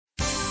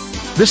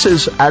This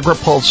is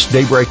AgriPulse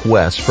Daybreak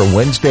West for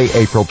Wednesday,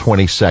 April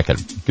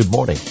 22nd. Good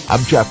morning.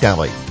 I'm Jeff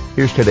Daly.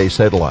 Here's today's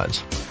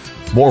headlines.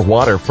 More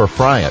water for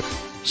Friant.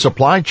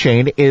 Supply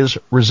chain is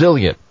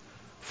resilient.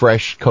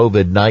 Fresh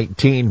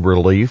COVID-19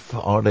 relief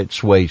on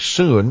its way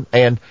soon,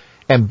 and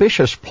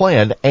ambitious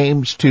plan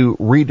aims to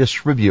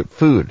redistribute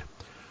food.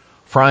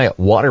 Friant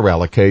water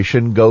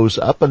allocation goes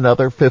up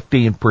another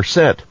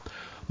 15%.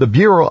 The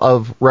Bureau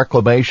of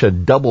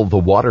Reclamation doubled the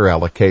water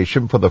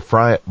allocation for the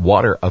Friant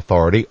Water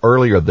Authority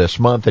earlier this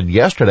month, and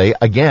yesterday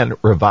again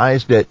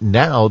revised it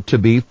now to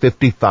be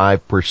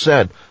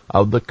 55%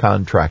 of the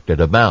contracted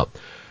amount.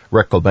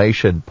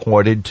 Reclamation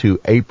pointed to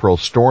April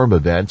storm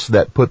events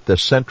that put the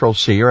Central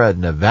Sierra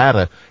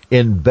Nevada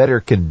in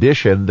better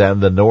condition than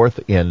the north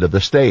end of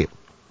the state.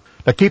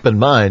 Now keep in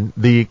mind,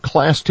 the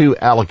Class 2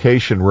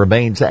 allocation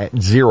remains at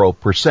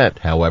 0%,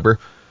 however.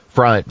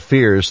 Friant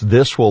fears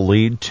this will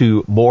lead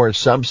to more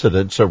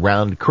subsidence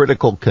around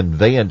critical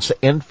conveyance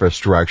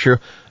infrastructure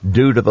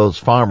due to those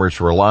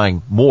farmers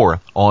relying more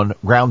on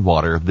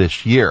groundwater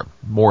this year.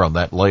 More on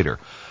that later.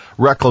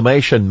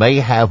 Reclamation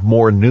may have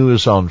more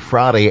news on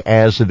Friday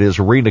as it is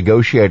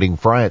renegotiating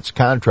Friant's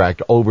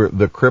contract over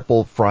the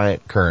crippled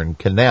Friant-Kern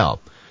Canal.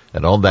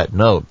 And on that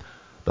note,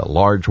 the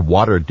large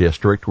water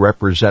district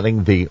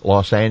representing the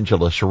Los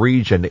Angeles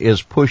region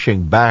is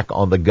pushing back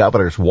on the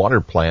governor's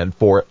water plan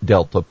for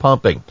Delta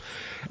pumping.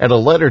 In a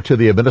letter to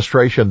the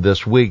administration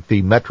this week,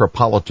 the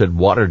Metropolitan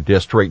Water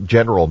District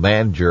General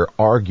Manager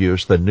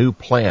argues the new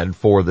plan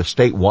for the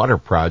state water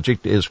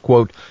project is,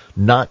 quote,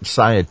 not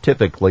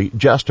scientifically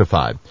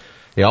justified.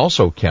 He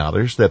also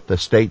counters that the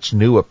state's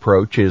new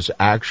approach is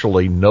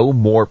actually no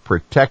more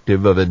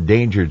protective of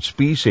endangered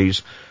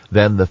species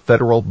than the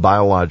federal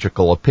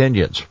biological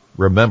opinions.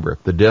 Remember,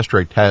 the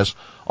district has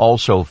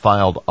also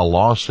filed a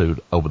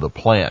lawsuit over the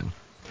plan.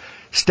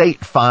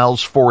 State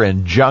files for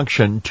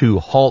injunction to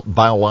halt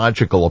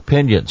biological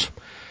opinions.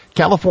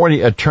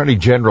 California Attorney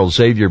General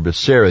Xavier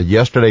Becerra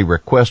yesterday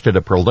requested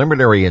a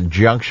preliminary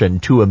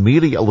injunction to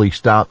immediately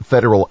stop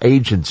federal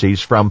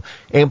agencies from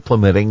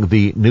implementing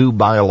the new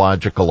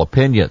biological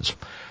opinions.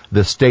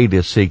 The state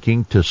is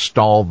seeking to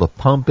stall the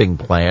pumping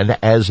plan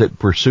as it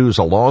pursues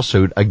a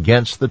lawsuit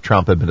against the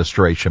Trump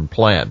administration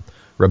plan.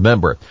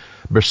 Remember,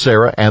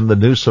 Becerra and the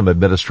Newsom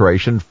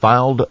administration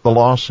filed the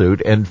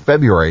lawsuit in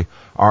February,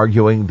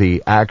 arguing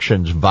the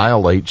actions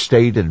violate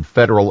state and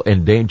federal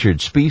endangered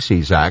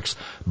species acts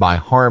by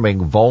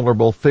harming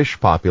vulnerable fish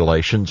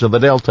populations in the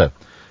Delta.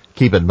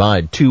 Keep in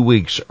mind, 2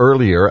 weeks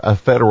earlier, a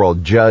federal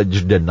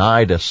judge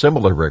denied a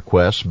similar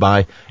request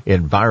by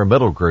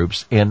environmental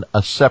groups in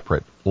a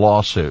separate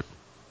lawsuit.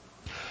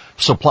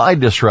 Supply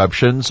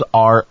disruptions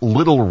are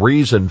little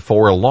reason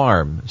for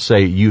alarm,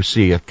 say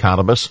UC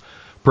economists.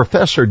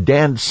 Professor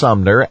Dan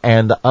Sumner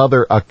and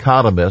other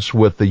economists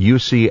with the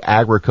UC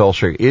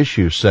Agriculture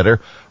Issues Center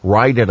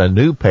write in a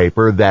new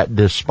paper that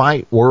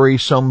despite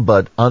worrisome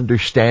but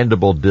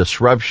understandable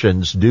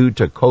disruptions due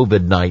to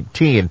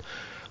COVID-19,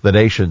 the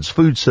nation's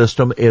food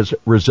system is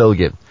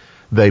resilient.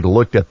 They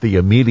looked at the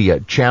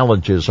immediate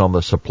challenges on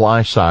the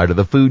supply side of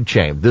the food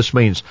chain. This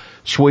means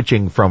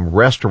switching from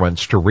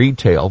restaurants to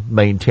retail,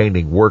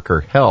 maintaining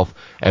worker health,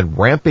 and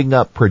ramping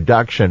up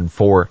production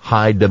for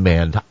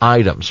high-demand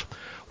items.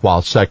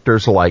 While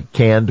sectors like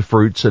canned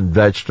fruits and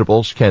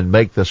vegetables can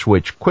make the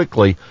switch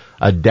quickly,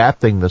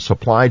 adapting the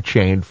supply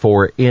chain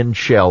for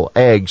in-shell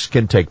eggs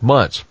can take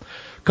months.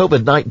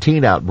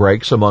 COVID-19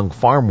 outbreaks among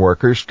farm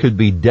workers could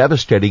be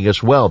devastating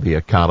as well, the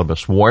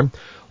economists warn.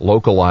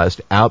 Localized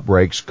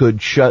outbreaks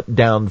could shut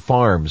down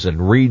farms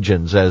and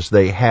regions as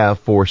they have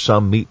for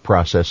some meat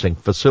processing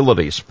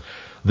facilities.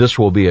 This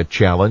will be a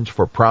challenge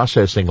for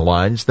processing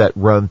lines that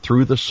run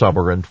through the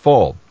summer and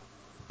fall.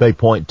 They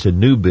point to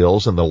new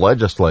bills in the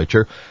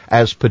legislature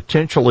as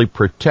potentially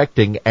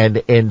protecting and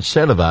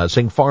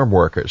incentivizing farm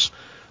workers.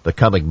 The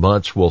coming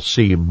months will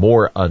see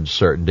more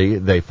uncertainty,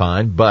 they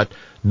find, but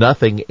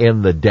nothing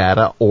in the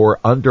data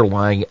or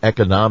underlying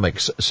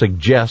economics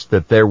suggests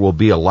that there will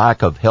be a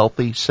lack of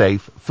healthy,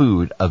 safe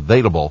food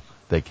available,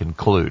 they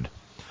conclude.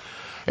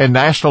 In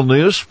national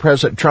news,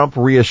 President Trump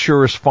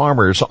reassures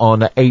farmers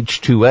on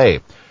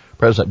H-2A.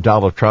 President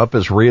Donald Trump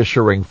is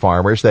reassuring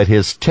farmers that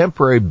his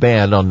temporary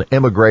ban on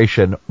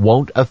immigration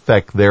won't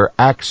affect their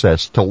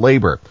access to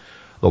labor.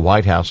 The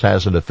White House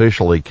hasn't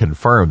officially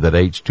confirmed that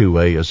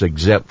H-2A is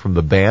exempt from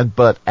the ban,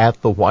 but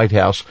at the White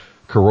House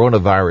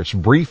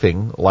coronavirus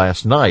briefing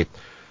last night,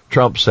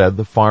 Trump said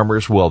the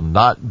farmers will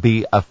not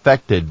be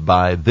affected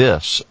by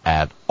this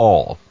at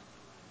all.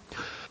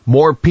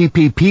 More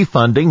PPP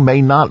funding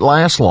may not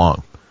last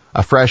long.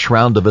 A fresh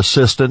round of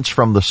assistance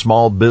from the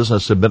Small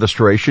Business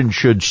Administration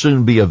should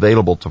soon be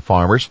available to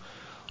farmers.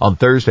 On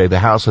Thursday, the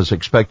House is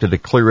expected to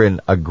clear an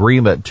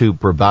agreement to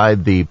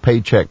provide the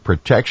Paycheck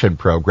Protection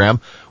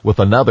Program with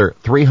another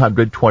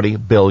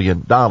 $320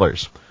 billion.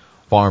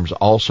 Farms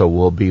also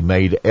will be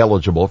made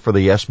eligible for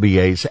the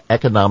SBA's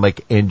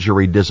Economic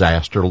Injury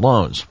Disaster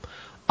Loans.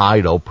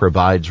 EIDL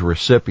provides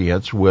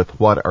recipients with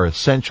what are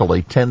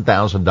essentially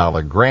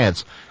 $10,000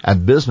 grants,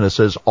 and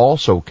businesses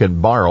also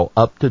can borrow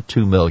up to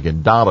 $2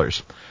 million.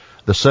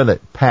 The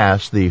Senate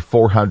passed the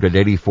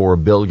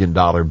 $484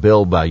 billion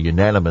bill by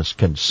unanimous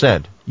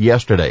consent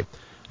yesterday.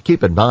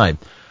 Keep in mind,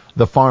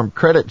 the Farm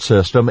Credit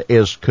System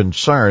is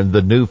concerned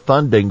the new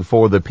funding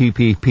for the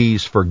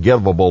PPP's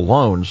forgivable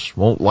loans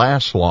won't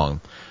last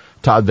long.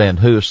 Todd Van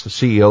Hoos, the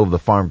CEO of the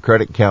Farm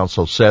Credit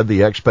Council, said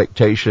the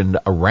expectation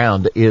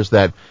around is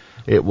that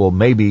it will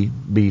maybe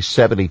be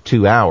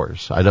 72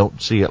 hours. I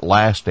don't see it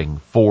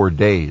lasting 4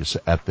 days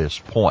at this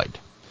point.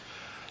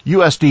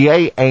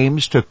 USDA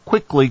aims to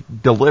quickly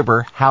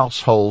deliver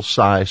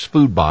household-size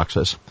food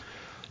boxes.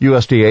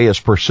 USDA is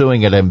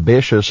pursuing an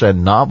ambitious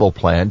and novel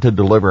plan to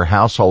deliver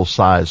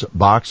household-size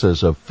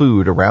boxes of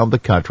food around the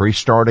country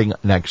starting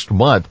next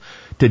month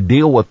to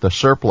deal with the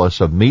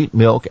surplus of meat,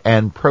 milk,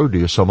 and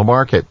produce on the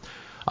market.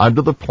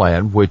 Under the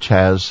plan, which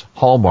has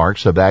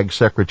hallmarks of Ag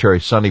Secretary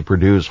Sonny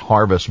Perdue's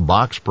Harvest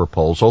Box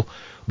proposal,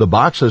 the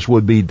boxes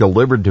would be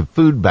delivered to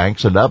food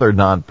banks and other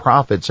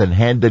nonprofits and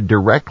handed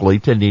directly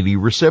to needy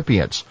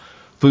recipients.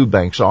 Food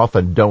banks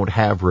often don't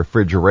have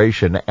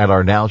refrigeration and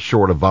are now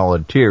short of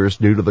volunteers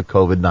due to the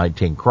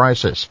COVID-19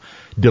 crisis.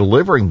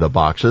 Delivering the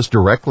boxes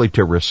directly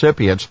to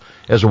recipients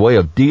is a way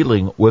of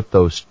dealing with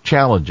those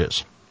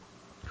challenges.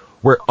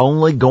 We're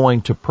only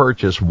going to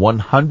purchase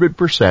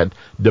 100%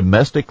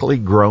 domestically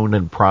grown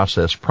and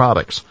processed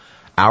products.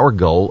 Our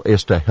goal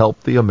is to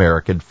help the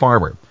American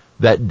farmer.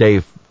 That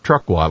Dave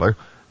Truckwater,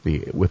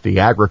 with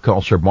the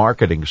Agriculture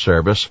Marketing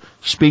Service,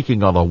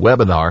 speaking on a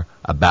webinar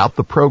about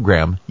the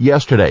program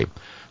yesterday.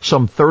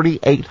 Some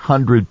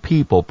 3,800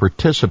 people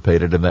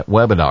participated in that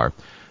webinar.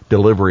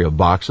 Delivery of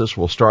boxes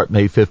will start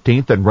May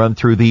 15th and run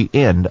through the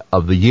end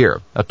of the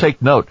year. Now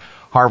take note,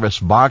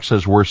 Harvest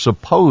boxes were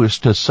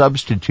supposed to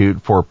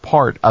substitute for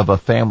part of a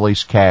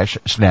family's cash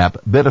SNAP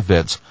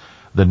benefits.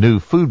 The new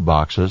food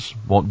boxes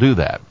won't do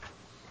that.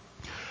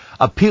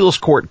 Appeals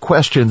court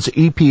questions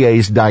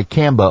EPA's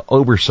dicamba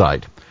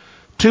oversight.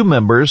 2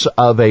 members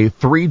of a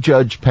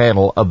 3-judge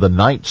panel of the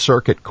Ninth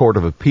Circuit Court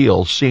of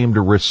Appeals seemed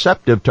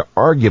receptive to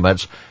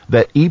arguments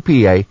that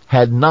EPA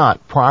had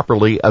not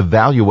properly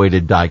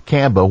evaluated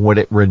dicamba when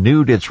it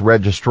renewed its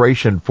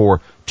registration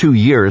for 2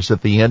 years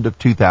at the end of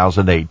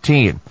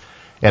 2018.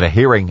 At a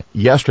hearing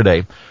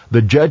yesterday,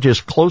 the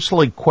judges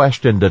closely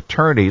questioned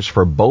attorneys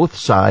for both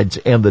sides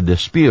in the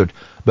dispute,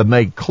 but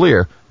made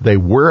clear they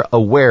were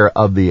aware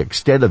of the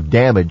extent of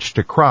damage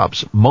to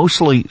crops,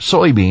 mostly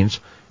soybeans,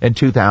 in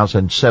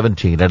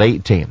 2017 and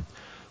 18.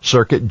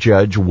 Circuit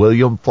Judge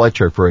William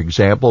Fletcher, for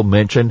example,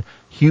 mentioned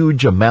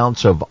huge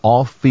amounts of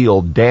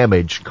off-field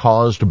damage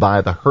caused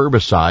by the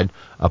herbicide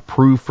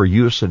approved for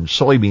use in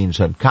soybeans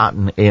and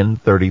cotton in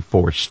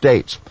 34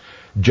 states.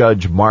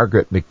 Judge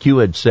Margaret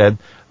McEwen said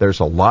there's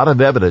a lot of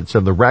evidence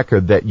in the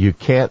record that you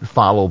can't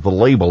follow the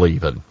label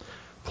even.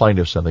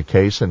 Plaintiffs in the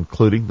case,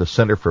 including the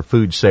Center for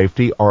Food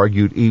Safety,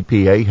 argued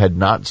EPA had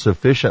not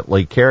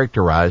sufficiently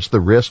characterized the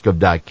risk of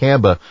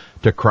dicamba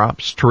to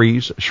crops,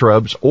 trees,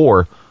 shrubs,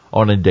 or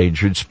on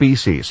endangered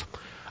species.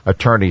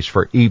 Attorneys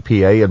for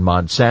EPA and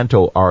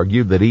Monsanto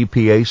argued that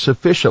EPA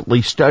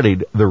sufficiently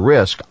studied the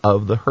risk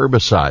of the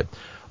herbicide.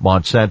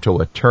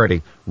 Monsanto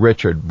attorney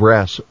Richard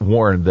Bress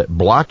warned that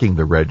blocking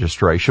the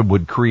registration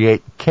would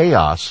create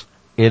chaos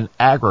in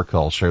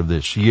agriculture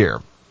this year.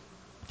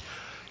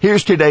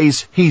 Here's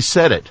today's He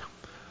Said It.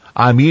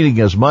 I'm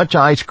eating as much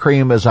ice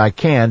cream as I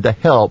can to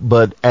help,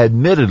 but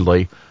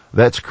admittedly,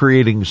 that's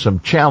creating some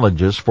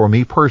challenges for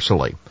me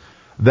personally.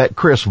 That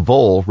Chris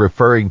Voll,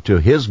 referring to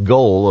his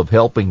goal of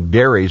helping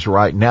dairies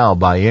right now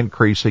by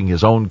increasing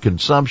his own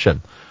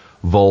consumption.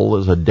 Voll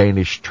is a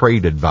Danish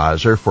trade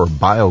advisor for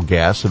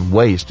biogas and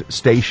waste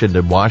stationed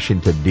in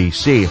Washington,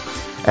 D.C.,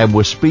 and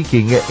was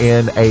speaking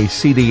in a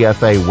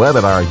CDFA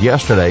webinar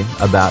yesterday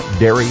about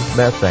dairy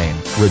methane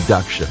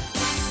reduction.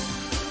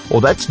 Well,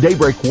 that's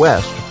Daybreak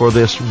West for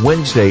this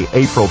Wednesday,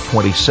 April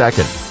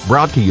 22nd,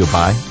 brought to you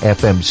by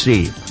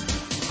FMC.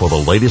 For the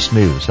latest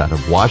news out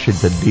of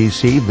Washington,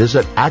 D.C.,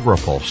 visit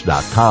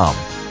agripulse.com.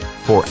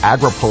 For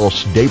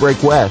AgriPulse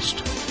Daybreak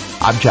West,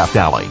 I'm Jeff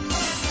Daly.